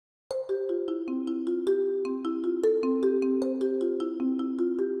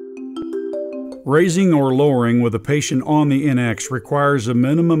Raising or lowering with a patient on the iNX requires a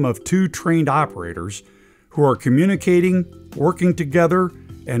minimum of 2 trained operators who are communicating, working together,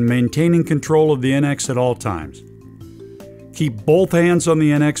 and maintaining control of the iNX at all times. Keep both hands on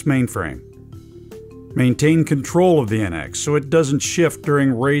the iNX mainframe. Maintain control of the iNX so it doesn't shift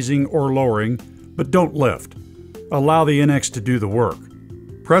during raising or lowering, but don't lift. Allow the iNX to do the work.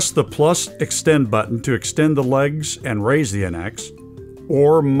 Press the plus extend button to extend the legs and raise the iNX,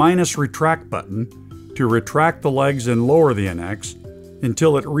 or minus retract button to retract the legs and lower the iNX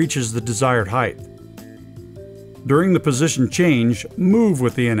until it reaches the desired height. During the position change, move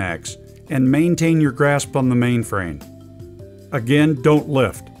with the iNX and maintain your grasp on the mainframe. Again, don't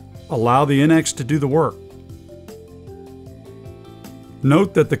lift. Allow the iNX to do the work.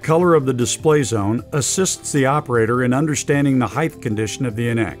 Note that the color of the display zone assists the operator in understanding the height condition of the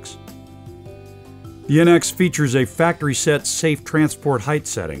iNX. The iNX features a factory-set safe transport height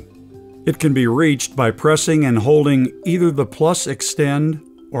setting. It can be reached by pressing and holding either the plus extend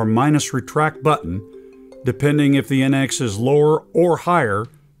or minus retract button, depending if the iNX is lower or higher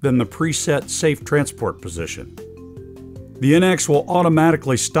than the preset safe transport position. The iNX will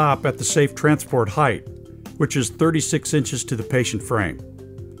automatically stop at the safe transport height, which is 36 inches to the patient frame.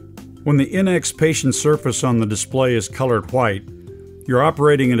 When the iNX patient surface on the display is colored white, you're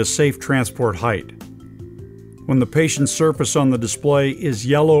operating at a safe transport height. When the patient surface on the display is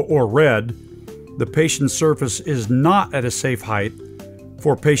yellow or red, the patient surface is not at a safe height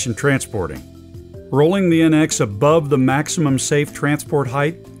for patient transporting. Rolling the iNX above the maximum safe transport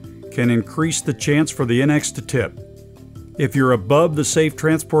height can increase the chance for the iNX to tip. If you're above the safe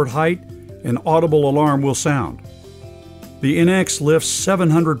transport height, an audible alarm will sound. The iNX lifts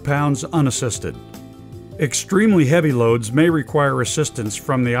 700 pounds unassisted. Extremely heavy loads may require assistance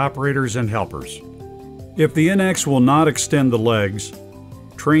from the operators and helpers. If the iNX will not extend the legs,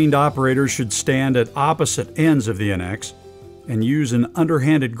 trained operators should stand at opposite ends of the iNX and use an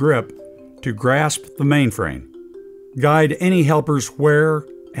underhanded grip to grasp the mainframe. Guide any helpers where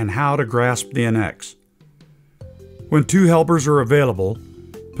and how to grasp the iNX. When 2 helpers are available,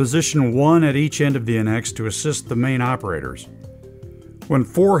 position 1 at each end of the iNX to assist the main operators. When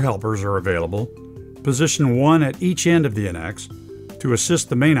 4 helpers are available, position 1 at each end of the iNX to assist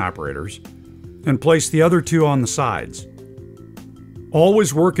the main operators, and place the other 2 on the sides.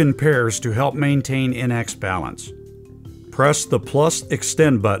 Always work in pairs to help maintain iNX balance. Press the plus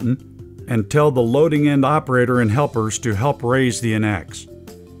extend button and tell the loading end operator and helpers to help raise the iNX.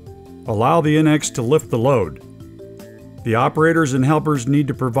 Allow the iNX to lift the load. The operators and helpers need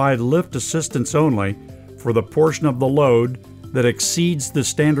to provide lift assistance only for the portion of the load that exceeds the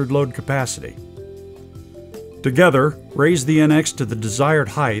standard load capacity. Together, raise the iNX to the desired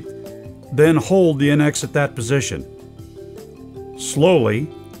height, then hold the iNX at that position. Slowly,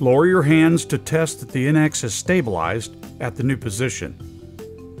 lower your hands to test that the iNX is stabilized at the new position.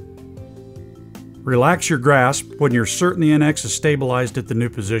 Relax your grasp when you're certain the iNX is stabilized at the new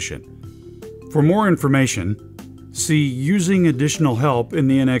position. For more information, see Using Additional Help in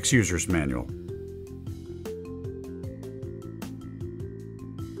the iNX User's Manual.